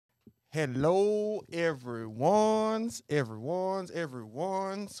Hello, everyone's. We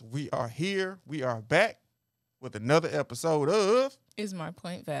are here. We are back with another episode of Is My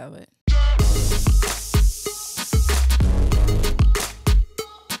Point Valid?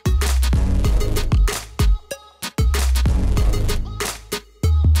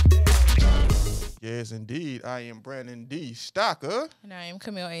 Yes, indeed. I am Brandon D. Stocker. And I am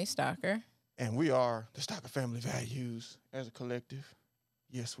Camille A. Stocker. And we are the Stocker Family Values as a collective.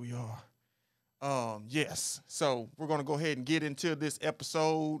 Yes, we are. Yes. So we're gonna go ahead and get into this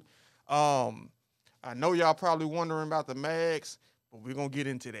episode. I know y'all probably wondering about the mags, but we're gonna get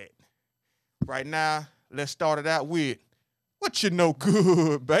into that. Right now, let's start it out with what you know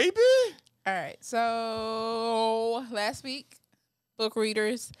good, baby. All right. So last week, book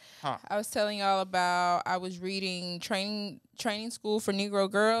readers, I was telling y'all about I was reading Training School for Negro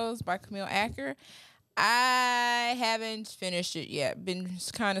Girls by Camille Acker. I haven't finished it yet. Been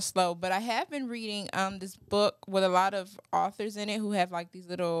kind of slow, but I have been reading this book with a lot of authors in it who have like these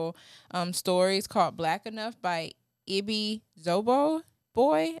little stories called Black Enough by Ibi Zobo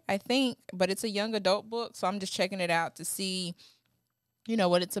Boy, I think, but it's a young adult book, so I'm just checking it out to see, you know,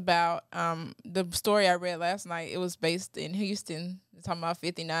 what it's about. The story I read last night, it was based in Houston. It's talking about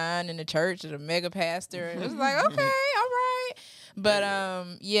 59 in the church, the mega pastor. It was like, okay, all right.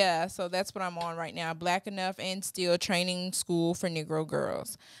 But yeah, so that's what I'm on right now. Black Enough and Still Training School for Negro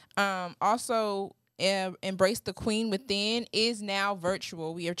Girls. Also, Embrace the Queen Within is now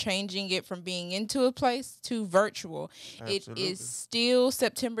virtual. We are changing it from being into a place to virtual. Absolutely. It is still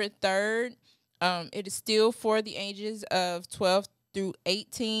September 3rd. It is still for the ages of 12 through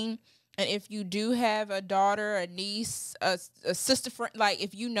 18. And if you do have a daughter, a niece, a sister friend, like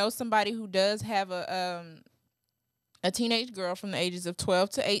if you know somebody who does have a teenage girl from the ages of 12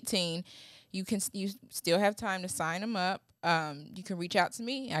 to 18, you still have time to sign them up. You can reach out to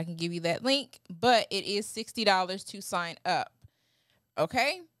me. I can give you that link, but it is $60 to sign up.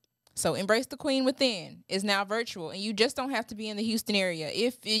 Okay? So Embrace the Queen Within is now virtual, and you just don't have to be in the Houston area.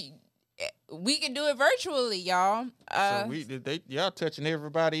 We can do it virtually, y'all. So y'all touching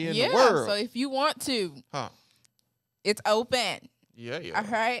everybody in the world. So if you want to, it's open. Yeah. All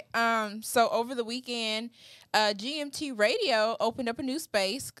right. So over the weekend, GMT Radio opened up a new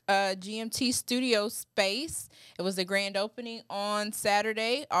space, GMT Studio Space. It was the grand opening on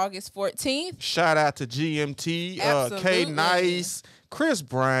Saturday, August 14th. Shout out to GMT, K Nice, Chris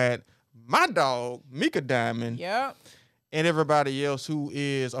Bryant, my dog, Mika Diamond. Yep. And everybody else who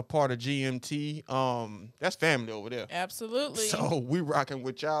is a part of GMT. That's family over there. Absolutely. So we rocking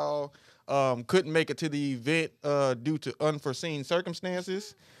with y'all. Couldn't make it to the event due to unforeseen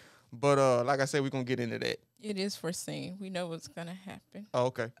circumstances. But like I said, we're going to get into that. It is foreseen. We know what's going to happen. Oh,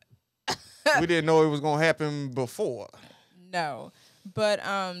 okay. We didn't know it was going to happen before. No. But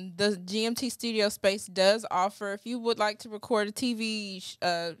the GMT Studio Space does offer, if you would like to record a TV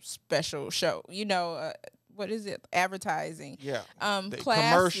special show, you know, what is it? Advertising. Yeah.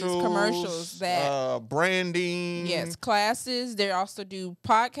 Commercials that branding. Yes, classes. They also do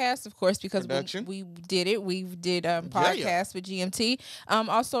podcasts, of course, because we did it. We did podcasts with GMT.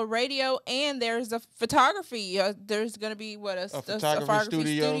 Also radio, and there's a photography. There's going to be a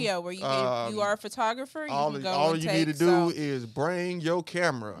photography studio where you are a photographer. All you need to do is bring your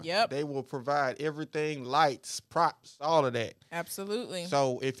camera. Yep. They will provide everything, lights, props, all of that. Absolutely.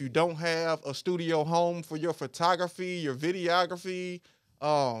 So if you don't have a studio home for your photography, your videography,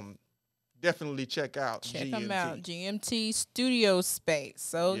 definitely check them out, GMT Studio Space.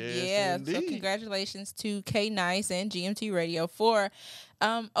 So yes, so congratulations to K Nice and GMT Radio for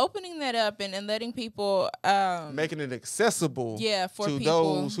opening that up and letting people making it accessible for to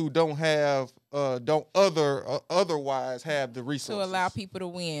people, those who don't have otherwise have the resources to allow people to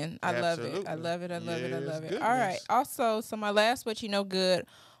win. Absolutely. I love it. Goodness. All right. Also, so my last what you know good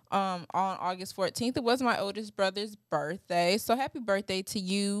on August 14th, it was my oldest brother's birthday. So happy birthday to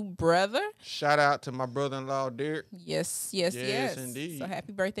you, brother. Shout out to my brother-in-law, Derek. Yes, indeed. So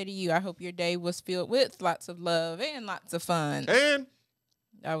happy birthday to you. I hope your day was filled with lots of love and lots of fun. And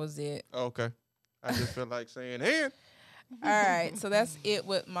that was it. Okay. I just feel like saying and. All right. So that's it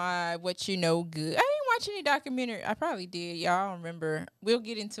with my what you know good. I didn't watch any documentary. I probably did. Y'all, I don't remember. We'll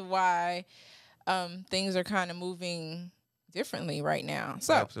get into why things are kind of moving differently right now.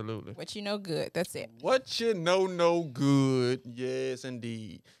 So absolutely. What you know good. That's it. What you know good. Yes,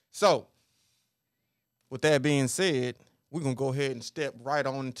 indeed. So with that being said, we're going to go ahead and step right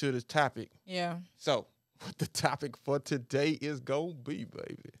on into the topic. Yeah. So what the topic for today is going to be,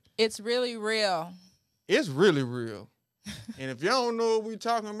 baby. It's really real. It's really real. And if y'all don't know what we're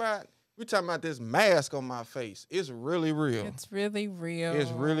talking about We talking about this mask on my face. It's really real. It's really real. It's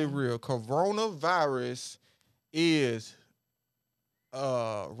really real. Coronavirus is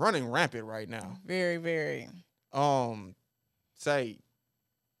running rampant right now. Very, very. Say,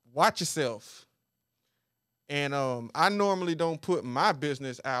 watch yourself. And I normally don't put my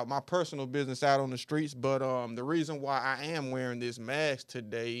business out, my personal business out on the streets, but the reason why I am wearing this mask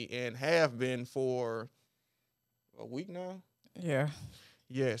today and have been for a week now. Yeah.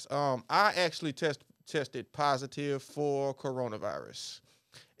 Yes. I actually tested positive for coronavirus.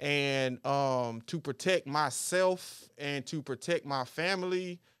 And to protect myself and to protect my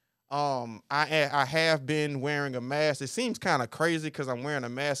family, I have been wearing a mask. It seems kind of crazy because I'm wearing a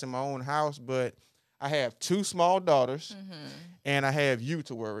mask in my own house, but I have 2 small daughters, and I have you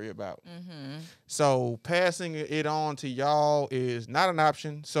to worry about. So passing it on to y'all is not an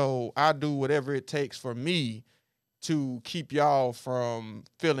option. So I do whatever it takes for me to keep y'all from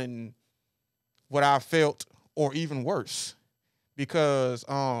feeling what I felt or even worse. Because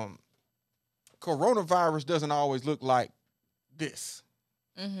coronavirus doesn't always look like this.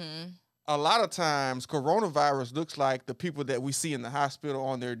 A lot of times, coronavirus looks like the people that we see in the hospital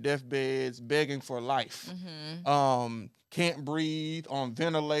on their deathbeds begging for life. Can't breathe, on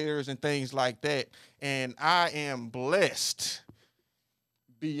ventilators and things like that. And I am blessed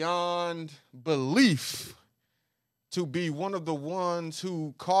beyond belief to be one of the ones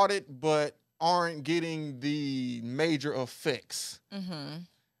who caught it but aren't getting the major effects.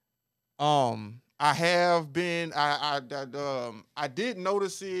 I have been. I did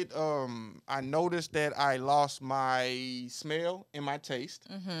notice it. I noticed that I lost my smell and my taste.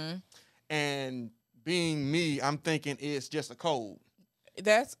 And being me, I'm thinking it's just a cold.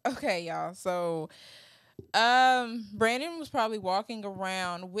 That's okay, y'all. So, Brandon was probably walking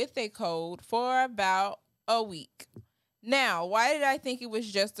around with a cold for about a week. Now, why did I think it was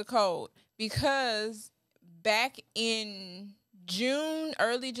just a cold? Because back in June,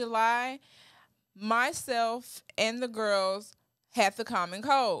 early July, myself and the girls had the common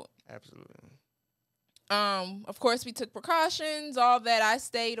cold. Absolutely. Of course, we took precautions, all that. I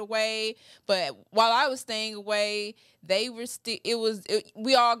stayed away, but while I was staying away, they were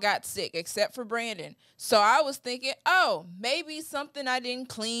we all got sick except for Brandon. So I was thinking, oh, maybe something I didn't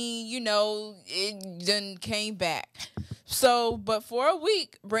clean, it then came back. So, but for a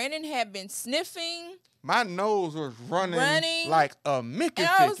week, Brandon had been sniffing. My nose was running like a Mickey. And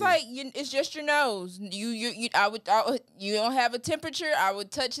I was like, it's just your nose. You don't have a temperature. I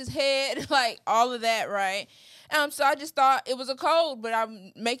would touch his head, like all of that, right? So I just thought it was a cold, but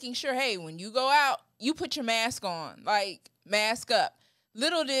I'm making sure, hey, when you go out, you put your mask on, like mask up.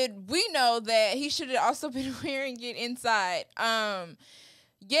 Little did we know that he should have also been wearing it inside.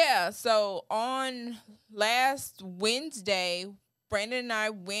 So on last Wednesday, Brandon and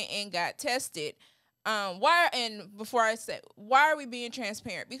I went and got tested. Why are we being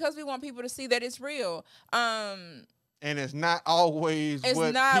transparent? Because we want people to see that it's real. And it's not always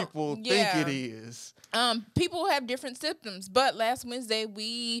people think it is. People have different symptoms, but last Wednesday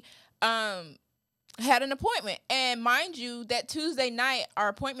we had an appointment, and mind you, that Tuesday night our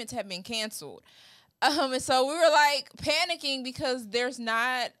appointments had been canceled. And so we were like panicking because there's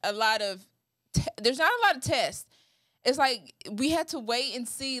not a lot of tests. It's like we had to wait and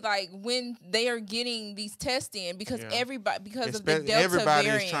see like when they are getting these tests in because of the Delta everybody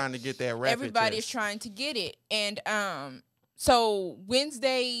variant. Is trying to get that rapid Everybody test. is trying to get it. And so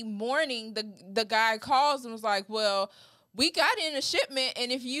Wednesday morning the guy calls and was like, well, we got in a shipment,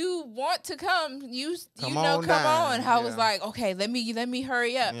 and if you want to come, come on. I was like, okay, let me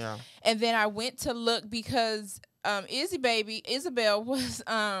hurry up. Yeah. And then I went to look because Isabel was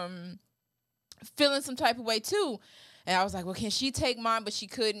feeling some type of way too. And I was like, well, can she take mine? But she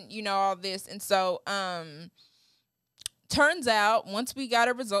couldn't, all this. And so turns out once we got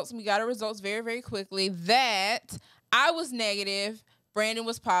our results, and we got our results very, very quickly, that I was negative, Brandon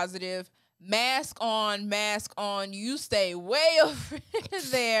was positive. Mask on, you stay way over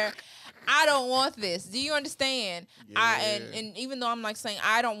there. I don't want this. Do you understand? Yeah. And even though I'm like saying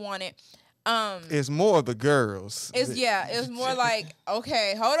I don't want it, it's more the girls. It's more like,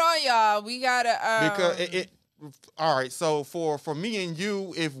 okay, hold on, y'all. We gotta because all right, so for me and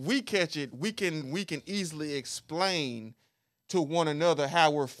you, if we catch it, we can easily explain to one another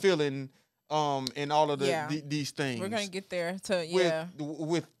how we're feeling and all of these things. We're going to get there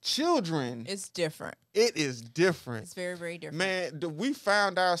with children. It's different. It is different. It's very, very different. Man, we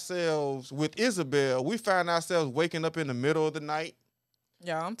found ourselves with Isabel, waking up in the middle of the night.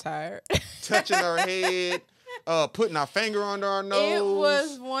 Yeah, I'm tired. Touching our head, putting our finger under our nose. It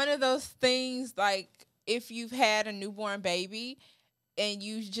was one of those things like if you've had a newborn baby and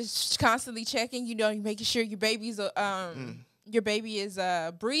you just constantly checking, you making sure your baby's your baby is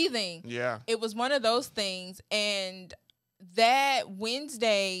breathing. Yeah. It was one of those things. And that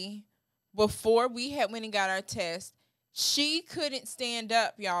Wednesday before we had went and got our test, she couldn't stand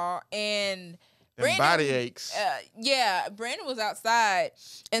up, y'all. And Brandon, body aches. Yeah, Brandon was outside.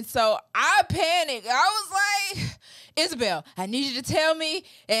 And so I panicked. I was like, Isabel, I need you to tell me.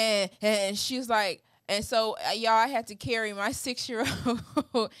 And she was like, and so y'all, I had to carry my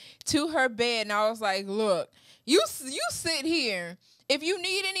 6-year-old to her bed. And I was like, look, you sit here. If you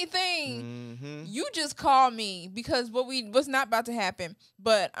need anything, you just call me, because what's not about to happen.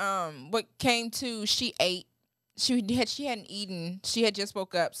 But what came to, she ate. She hadn't eaten. She had just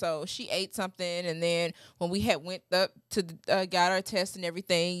woke up, so she ate something. And then when we had went up to got our test and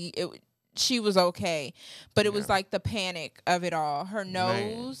everything, she was okay. But it was like the panic of it all. Her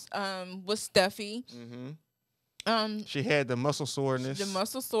nose was stuffy. She had the muscle soreness.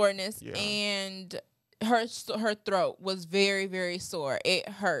 And her throat was very, very sore. It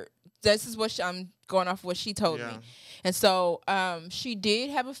hurt. This is what I'm going off what she told me. And so she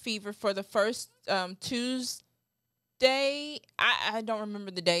did have a fever for the first Tuesday. I don't remember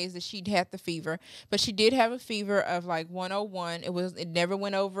the days that she'd had the fever, but she did have a fever of like 101. It never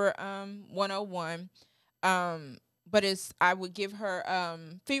went over 101. But I would give her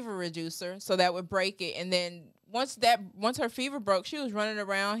fever reducer, so that would break it. And then once her fever broke, she was running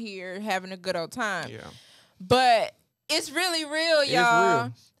around here having a good old time. Yeah. But it's really real, y'all.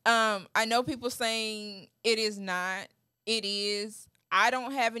 It's real. I know people saying it is not. It is. I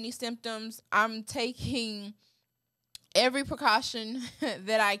don't have any symptoms. I'm taking every precaution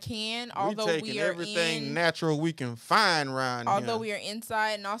that I can. Although we are everything natural we can find around here. Although we are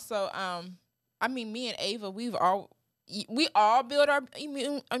inside, and also, I mean, me and Ava, we all build our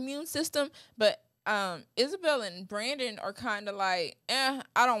immune system, but Isabel and Brandon are kind of like, I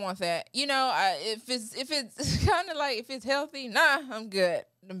don't want that. If it's kind of like, if it's healthy, nah, I'm good.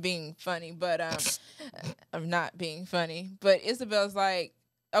 I'm being funny, but I'm not being funny. But Isabel's like,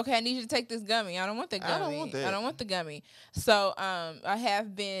 okay, I need you to take this gummy. I don't want that gummy. I don't want the gummy. So I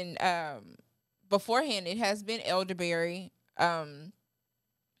have been beforehand. It has been elderberry.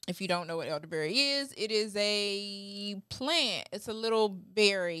 If you don't know what elderberry is, it is a plant. It's a little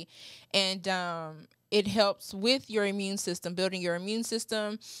berry, and it helps with your immune system, building your immune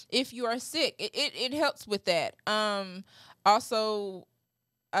system. If you are sick, it helps with that. Also,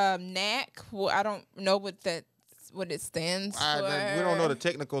 NAC. Well, I don't know what it stands for. We don't know the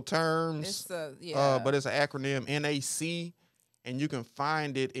technical terms. But it's an acronym, NAC. And you can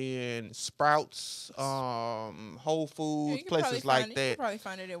find it in Sprouts, Whole Foods, places like that. You can probably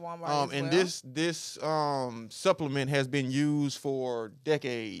find it at Walmart and this supplement has been used for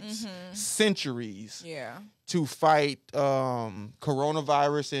decades, centuries, to fight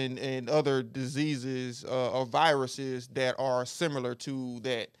coronavirus and other diseases or viruses that are similar to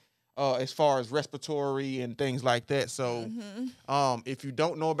that. As far as respiratory and things like that. So if you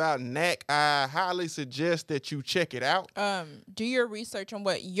don't know about NAC, I highly suggest that you check it out. Do your research on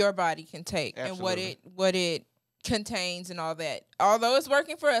what your body can take. Absolutely. And what it contains and all that. Although it's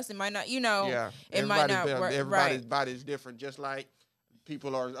working for us, it might not, it might not work. Everybody's body is different. Just like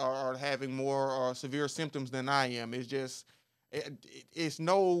people are having more severe symptoms than I am. It's just,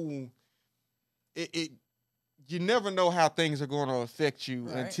 you never know how things are going to affect you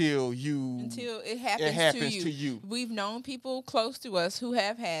until it happens to you. We've known people close to us who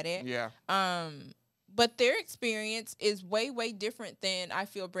have had it. Yeah. But their experience is way, way different than I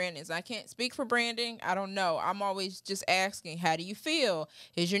feel Brandon's. I can't speak for Brandon. I don't know. I'm always just asking, how do you feel?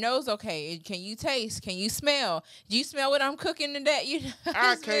 Is your nose okay? Can you taste? Can you smell? Do you smell what I'm cooking today?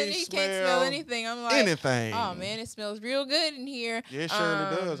 I can't smell anything. I'm like, anything. Oh man, it smells real good in here. Yeah, it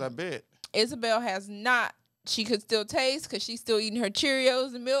surely does. I bet. Isabel has not. She could still taste because she's still eating her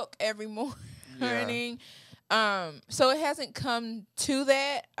Cheerios and milk every morning. So it hasn't come to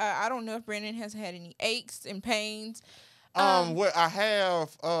that. I don't know if Brandon has had any aches and pains. Well, I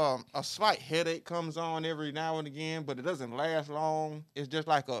have a slight headache comes on every now and again, but it doesn't last long. It's just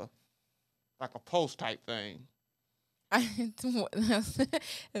like a post type thing.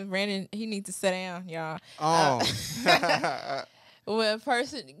 Brandon, he needs to sit down, y'all. Well,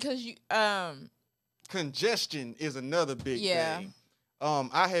 person, because you congestion is another big thing.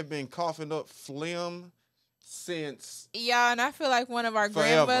 I have been coughing up phlegm since and I feel like one of our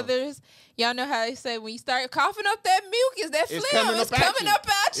grandmothers. Y'all know how they say when you start coughing up that milk, is that phlegm? It's coming up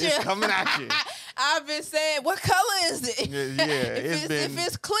at you. It's coming at you. I've been saying, what color is it? If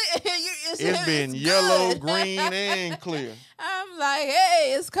it's clear, it's been yellow, green, and clear. I'm like,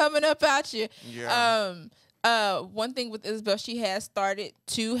 hey, it's coming up at you. Yeah. One thing with Isabel, she has started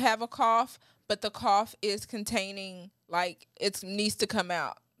to have a cough, but the cough is containing, like, it needs to come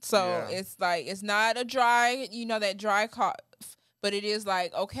out. So it's like, it's not a dry, that dry cough, but it is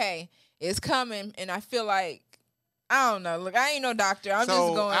like, okay, it's coming. And I feel like, I don't know. Look, I ain't no doctor. I'm just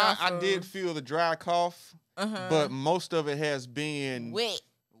going off I did feel the dry cough, but most of it has been wet.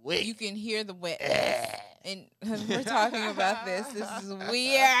 You can hear the wet. And we're talking about this. This is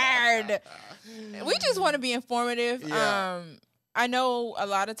weird. We just want to be informative. Yeah. I know a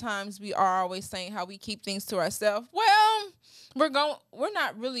lot of times we are always saying how we keep things to ourselves. Well, we're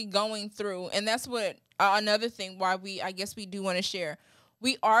not really going through, and that's what another thing why I guess we do want to share.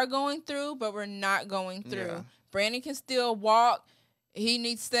 We are going through, but we're not going through. Yeah. Brandon can still walk. He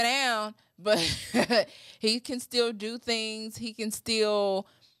needs to sit down, but he can still do things. He can still.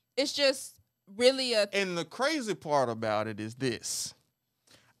 It's just really And the crazy part about it is this.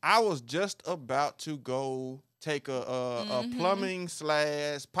 I was just about to go take a plumbing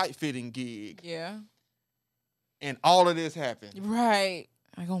 / pipe fitting gig. Yeah. And all of this happened. Right.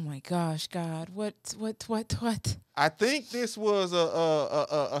 Like, oh my gosh, God, what? I think this was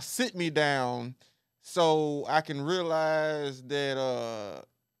a sit me down so I can realize that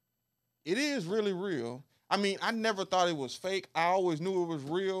it is really real. I mean, I never thought it was fake. I always knew it was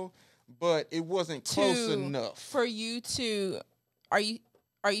real, but it wasn't close enough. For you to, are you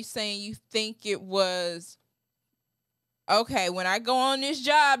saying you think it was, okay, when I go on this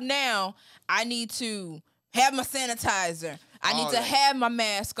job now, I need to have my sanitizer. I need to have my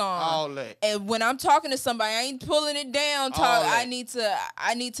mask on. All that. And when I'm talking to somebody, I ain't pulling it down. I need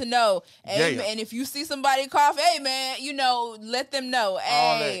to know. And if you see somebody cough, hey man, let them know.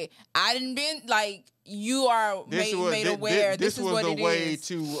 Hey, I didn't been like you are made aware. This is what it is. This was the way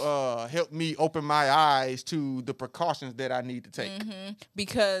to help me open my eyes to the precautions that I need to take.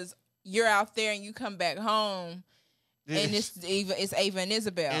 Because you're out there and you come back home, and it's Ava and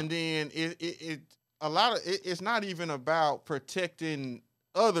Isabel. And then it's not even about protecting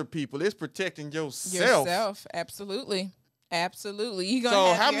other people. It's protecting yourself. Absolutely.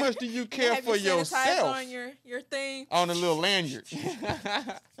 So how much do you care for yourself? On your thing? On a little lanyard.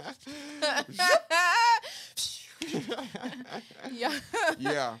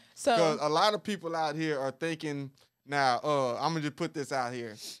 Yeah. So, because a lot of people out here are thinking, now, I'm going to just put this out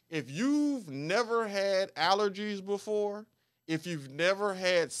here. If you've never had allergies before, if you've never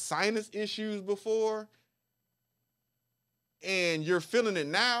had sinus issues before, and you're feeling it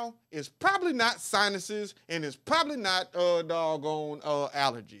now, it's probably not sinuses, and it's probably not doggone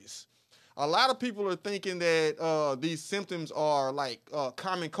allergies. A lot of people are thinking that these symptoms are like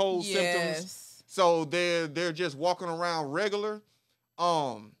common cold symptoms, so they're just walking around regular.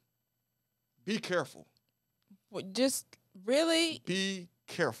 Be careful. Just really be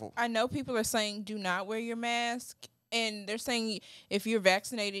careful. I know people are saying do not wear your mask, and they're saying if you're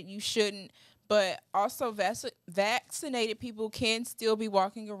vaccinated, you shouldn't. But also vaccinated people can still be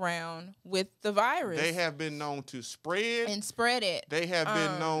walking around with the virus. They have been known to spread it. They have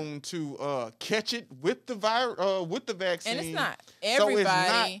been known to catch it with the virus, with the vaccine. And it's not everybody. So it's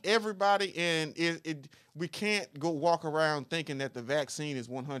not everybody, and we can't go walk around thinking that the vaccine is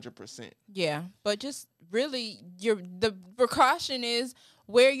 100%. Yeah, but just really, the precaution is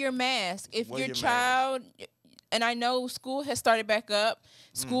wear your mask. If your child. And I know school has started back up.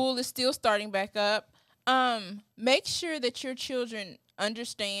 School is still starting back up. Make sure that your children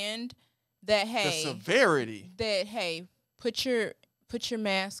understand that, hey, the severity. That, hey, put your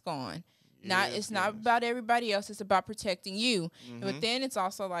mask on. It's not about everybody else. It's about protecting you. But then it's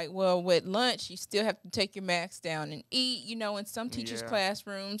also like, well, with lunch, you still have to take your mask down and eat. In some teachers'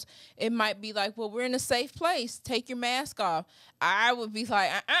 classrooms, it might be like, well, we're in a safe place. Take your mask off. I would be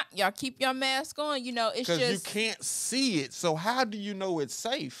like, y'all keep your mask on. It's just because you can't see it. So how do you know it's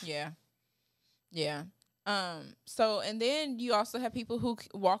safe? Yeah. So, and then you also have people who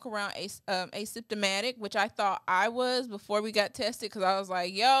walk around asymptomatic, which I thought I was before we got tested, because I was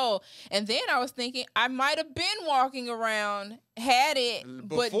like, yo. And then I was thinking I might have been walking around, had it,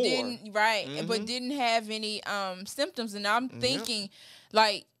 before. But didn't, but didn't have any symptoms. And I'm thinking,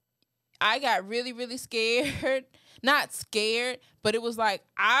 like, I got really, really scared. Not scared, but it was like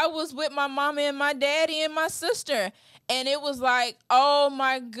I was with my mama and my daddy and my sister. And it was like, oh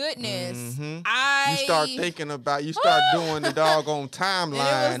my goodness. You start thinking about, you start doing the doggone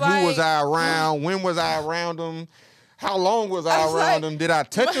timeline. Who was I around? When was I around them? How long was I around them? Did I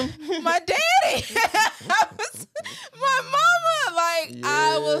touch them? My daddy. My mama. Like,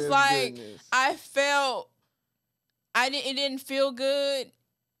 I was like, goodness. It didn't feel good.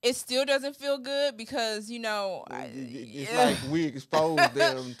 it still doesn't feel good because it's like we exposed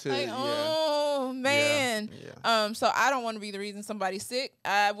them to. Like, oh man. Yeah. So I don't want to be the reason somebody's sick.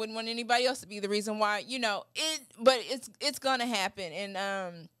 I wouldn't want anybody else to be the reason why. But it's gonna happen.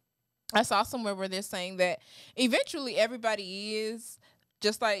 And I saw somewhere where they're saying that eventually everybody is.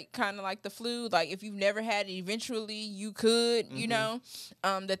 Just like kind of like the flu, like if you've never had it, eventually you could,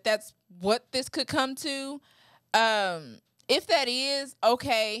 that's what this could come to. If that is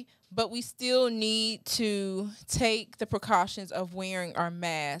okay, but we still need to take the precautions of wearing our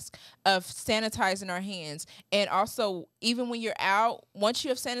mask, of sanitizing our hands. And also, even when you're out, once you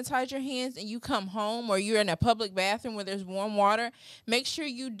have sanitized your hands and you come home or you're in a public bathroom where there's warm water, make sure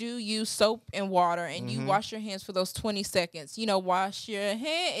you do use soap and water and you wash your hands for those 20 seconds. Wash your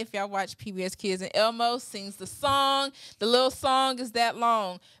hand. If y'all watch PBS Kids and Elmo sings the song, the little song is that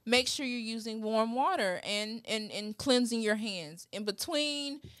long. Make sure you're using warm water and cleansing your hands. In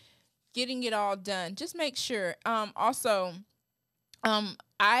between getting it all done, just make sure. Also, I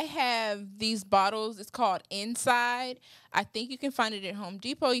have these bottles. It's called Inside. I think you can find it at Home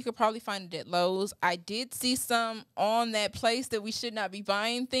Depot. You could probably find it at Lowe's. I did see some on that place that we should not be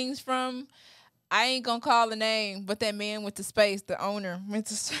buying things from. I ain't gonna call the name, but that man with the space, the owner, well,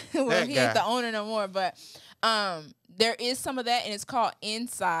 he ain't the owner no more, but there is some of that, and it's called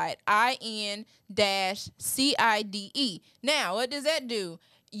Inside, IN-CIDE. Now, what does that do?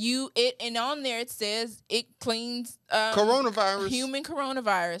 And on there it says it cleans coronavirus, human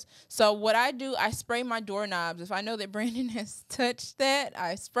coronavirus. So what I do, I spray my doorknobs. If I know that Brandon has touched that,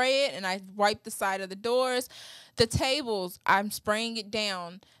 I spray it and I wipe the side of the doors. The tables, I'm spraying it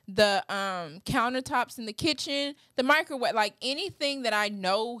down. The countertops in the kitchen, the microwave, like anything that I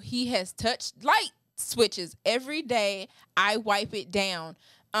know he has touched, light switches, every day I wipe it down.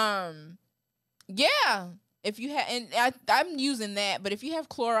 Yeah. If you have, and I'm using that, but if you have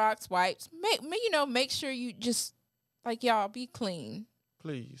Clorox wipes, make sure you just, like, y'all, be clean,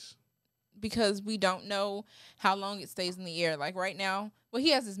 please, because we don't know how long it stays in the air. Like right now, well, he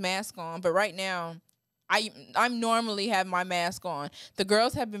has his mask on, but right now, I'm normally have my mask on. The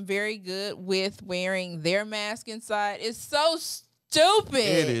girls have been very good with wearing their mask inside. It's so stupid.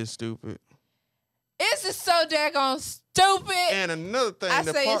 It is stupid. It's just so daggone stupid. And another thing,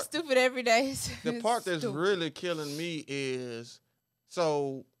 it's stupid every day. The part that's really killing me is,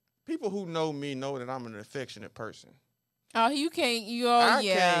 so people who know me know that I'm an affectionate person. Oh, you can't. I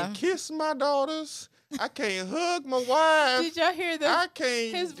can't kiss my daughters. I can't hug my wife. Did y'all hear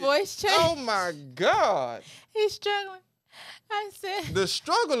his voice change? Oh my God. He's struggling. I said the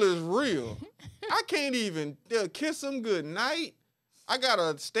struggle is real. I can't even kiss them good night. I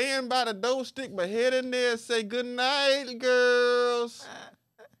gotta stand by the door, stick my head in there, and say good night, girls.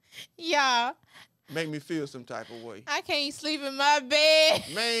 Yeah. Make me feel some type of way. I can't sleep in my bed.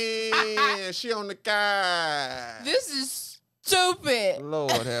 Man, she on the couch. This is stupid.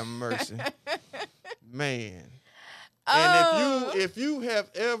 Lord have mercy. Man. And if you have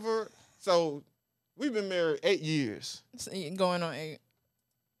ever, so we've been married 8 years. Going on 8.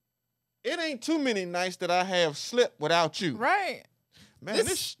 It ain't too many nights that I have slept without you. Right. Man,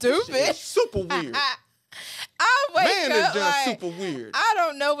 this stupid. This is super weird. I wake Man, up it's just like, super weird. I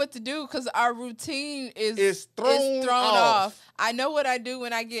don't know what to do because our routine is thrown off. I know what I do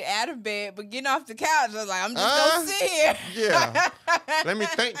when I get out of bed, but getting off the couch, I was like, I'm just gonna sit here. Yeah. Let me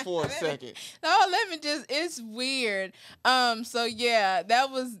think for a second. It's weird. So yeah,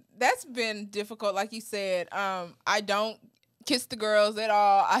 that's been difficult. Like you said, I don't kiss the girls at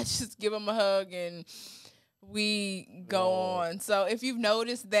all. I just give them a hug and we go on. So if you've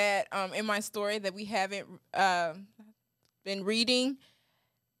noticed that in my story that we haven't been reading,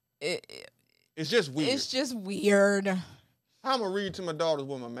 it's just weird. It's just weird. I'm going to read to my daughters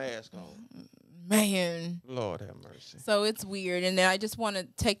with my mask on. Man. Lord have mercy. So it's weird. And then I just want to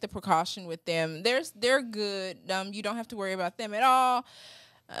take the precaution with them. They're good. You don't have to worry about them at all.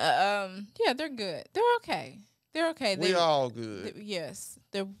 Yeah, they're good. They're okay. They're okay. We're all good. Yes.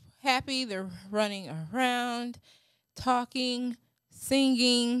 They're happy. They're running around, talking,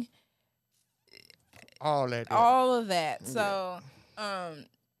 singing. All that. Yeah. All of that. So,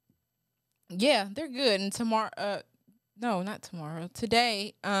 yeah, they're good. And tomorrow, no, not tomorrow.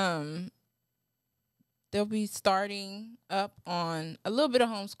 Today, they'll be starting up on a little bit of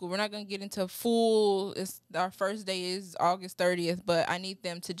homeschool. We're not going to get into full. Our first day is August 30th, but I need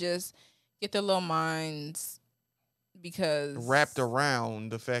them to just get their little minds because wrapped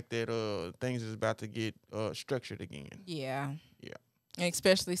around the fact that things is about to get structured again. Yeah. Yeah. And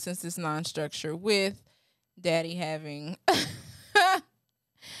especially since it's non-structured with Daddy having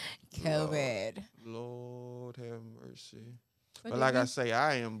COVID. Lord have mercy. But like I say,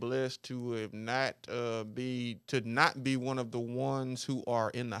 I am blessed to have not be one of the ones who are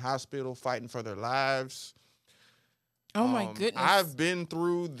in the hospital fighting for their lives. Oh my goodness! I've been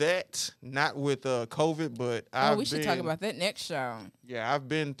through that, not with COVID, but we should talk about that next show. Yeah, I've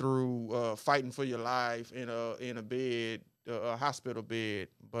been through fighting for your life in a bed, a hospital bed.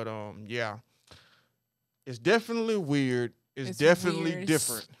 But yeah, it's definitely weird. It's definitely weird.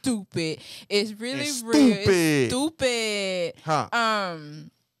 Different. Stupid. It's really real. It's stupid. Huh.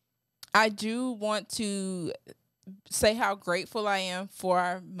 I do want to say how grateful I am for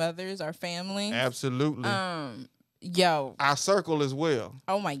our mothers, our families. Absolutely. Yo, our circle as well.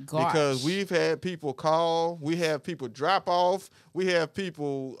 Oh my god! Because we've had people call, we have people drop off, we have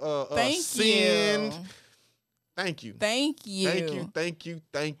people send. Thank you. Thank you. Thank you. Thank you.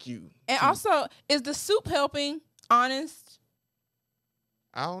 Thank you. And also, is the soup helping? Honest?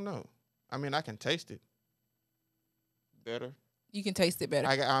 I don't know. I mean, I can taste it better. You can taste it better.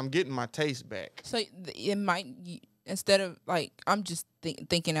 I'm getting my taste back. So it might, instead of like, I'm just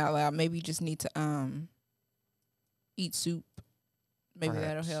thinking out loud. Maybe you just need to eat soup. Maybe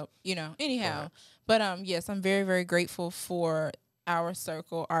that'll help. Anyhow. Perhaps. But yes, I'm very, very grateful for our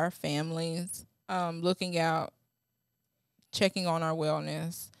circle, our families, looking out, checking on our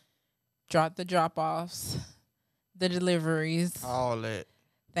wellness, the drop-offs, the deliveries. All that.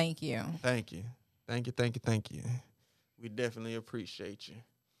 Thank you. Thank you. Thank you. Thank you. Thank you. We definitely appreciate you.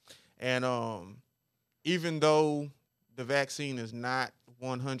 And even though the vaccine is not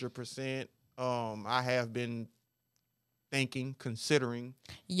 100%, I have been considering.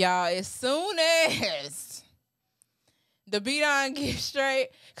 Y'all, as soon as the beat on get straight,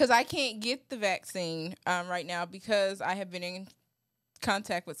 because I can't get the vaccine right now because I have been in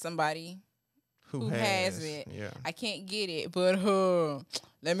contact with somebody who has it. Yeah. I can't get it, but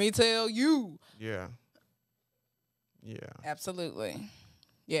let me tell you. Yeah. Yeah. Absolutely.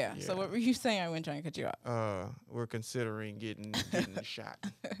 Yeah. So what were you saying? I wasn't trying to cut you off. We're considering getting the shot.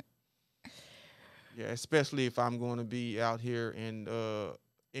 Yeah, especially if I'm going to be out here in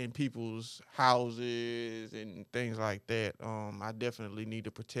people's houses and things like that. I definitely need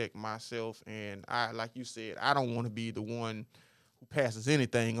to protect myself, and like you said, I don't want to be the one who passes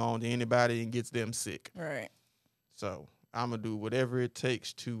anything on to anybody and gets them sick. Right. So I'm gonna do whatever it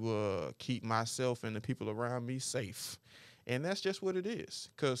takes to keep myself and the people around me safe, and that's just what it is.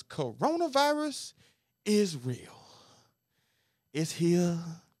 Because coronavirus is real. It's here.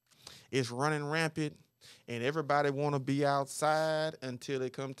 It's running rampant, and everybody want to be outside until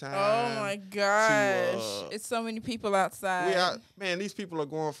it come time. Oh my gosh, it's so many people outside. Man, these people are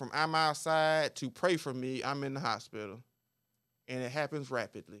going from I'm outside to pray for me, I'm in the hospital, and it happens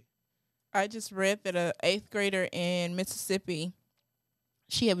rapidly. I just read that an 8th grader in Mississippi,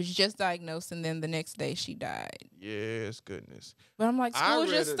 she was just diagnosed, and then the next day she died. Yes, goodness. But I'm like, school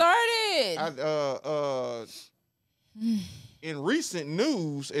just started. In recent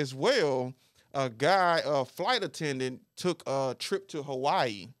news as well, a flight attendant took a trip to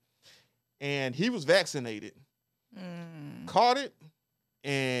Hawaii, and he was vaccinated. Caught it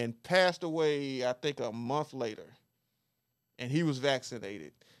and passed away, I think, a month later. And he was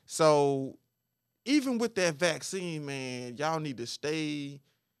vaccinated. So even with that vaccine, man, y'all need to stay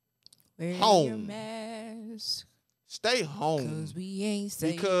home. Your mask. Stay home. Because we ain't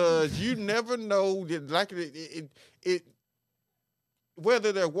safe. Because you never know, like it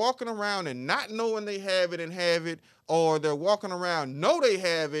whether they're walking around and not knowing they have it, or they're walking around, know they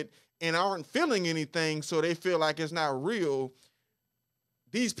have it, and aren't feeling anything, so they feel like it's not real.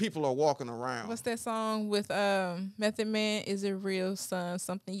 These people are walking around. What's that song with Method Man? Is it real, son?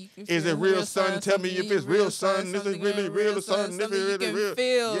 Something you can feel. Is it real, son? Tell me if it's real, son. This is really real, son. This is really real.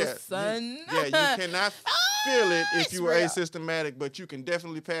 Feel, son. You cannot feel it if you are asymptomatic, but you can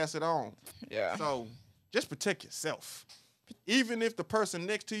definitely pass it on. Yeah. So just protect yourself. Even if the person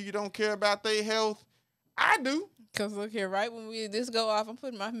next to you don't care about their health, I do. Because look here, right when this go off, I'm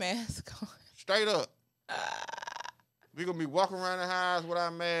putting my mask on. Straight up. We're going to be walking around the house with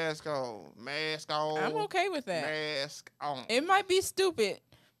our mask on. Mask on. I'm okay with that. Mask on. It might be stupid,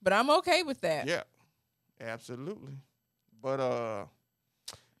 but I'm okay with that. Yeah, absolutely. But,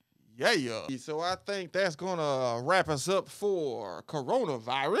 yeah. So I think that's going to wrap us up for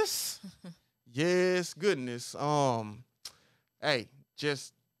coronavirus. Yes, goodness. Hey,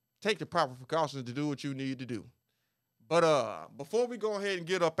 just take the proper precautions to do what you need to do. But before we go ahead and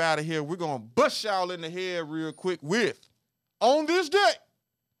get up out of here, we're going to bust y'all in the head real quick with On This Day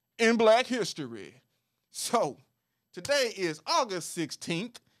in Black History. So, today is August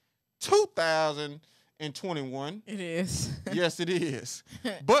 16th, 2021. It is. Yes, it is.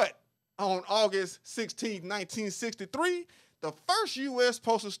 But on August 16th, 1963, the first U.S.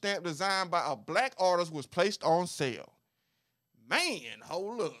 postal stamp designed by a black artist was placed on sale. Man,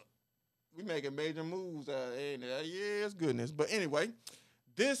 hold up. We making major moves out there. Yes, goodness. But anyway,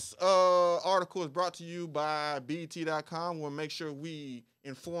 this article is brought to you by BET.com. We'll make sure we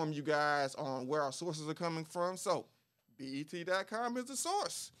inform you guys on where our sources are coming from. So, BET.com is the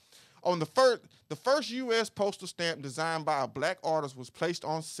source. On the first U.S. postal stamp designed by a black artist was placed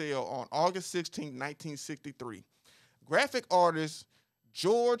on sale on August 16, 1963. Graphic artist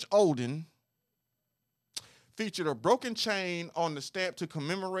George Olden featured a broken chain on the stamp to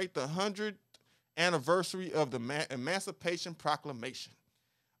commemorate the 100th anniversary of the Emancipation Proclamation.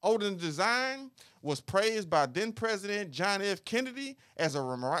 Olden's design was praised by then-President John F. Kennedy as a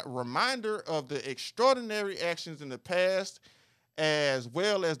reminder of the extraordinary actions in the past as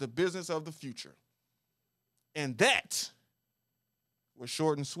well as the business of the future. And that was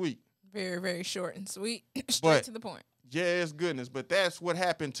short and sweet. Very, very short and sweet. Straight to the point. Yes, goodness. But that's what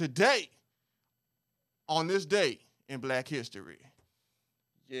happened today on this day in Black History.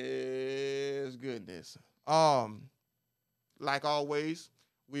 Yes, goodness. Like always,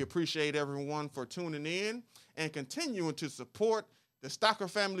 we appreciate everyone for tuning in and continuing to support the Stocker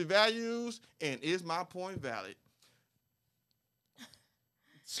family values and Is My Point Valid?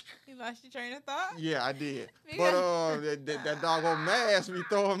 You lost your train of thought? Yeah, I did. But that doggone mask be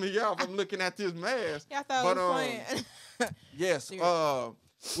throwing me off. I'm looking at this mask. Yeah, I thought I was playing. Yes.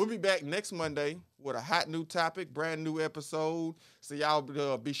 We'll be back next Monday with a hot new topic, brand new episode. So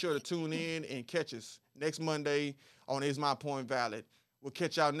y'all be sure to tune in and catch us next Monday on Is My Point Valid? We'll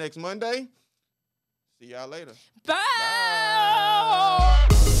catch y'all next Monday. See y'all later. Bye.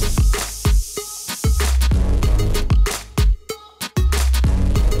 Bye.